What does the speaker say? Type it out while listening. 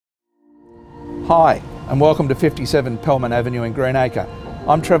Hi, and welcome to 57 Pelman Avenue in Greenacre.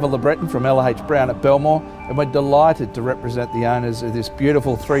 I'm Trevor LeBreton from LH Brown at Belmore, and we're delighted to represent the owners of this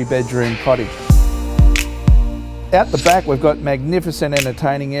beautiful 3-bedroom cottage. Out the back we've got magnificent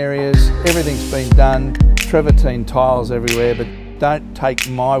entertaining areas. Everything's been done, travertine tiles everywhere, but don't take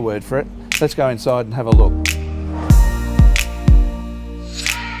my word for it. Let's go inside and have a look.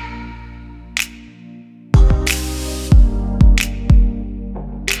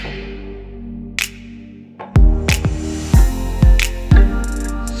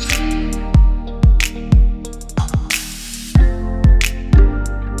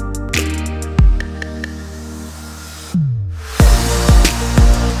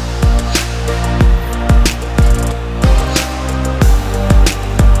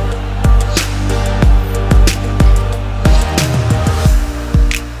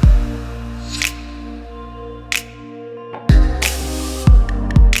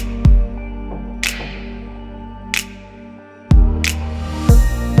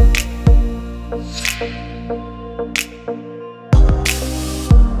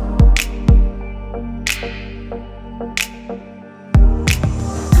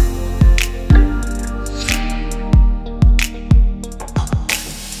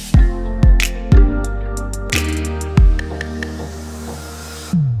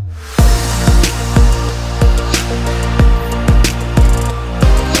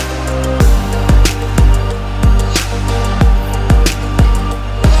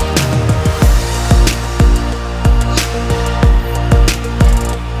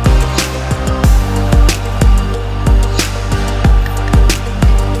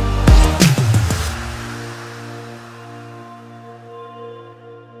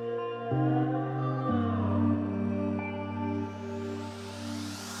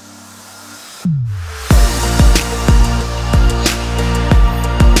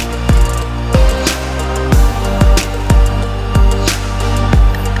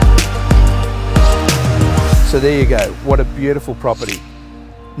 So there you go, what a beautiful property.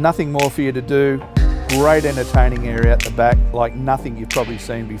 Nothing more for you to do, great entertaining area at the back, like nothing you've probably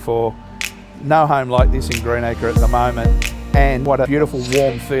seen before. No home like this in Greenacre at the moment, and what a beautiful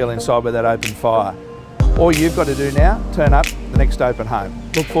warm feel inside with that open fire. All you've got to do now, turn up the next open home.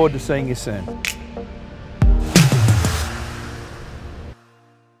 Look forward to seeing you soon.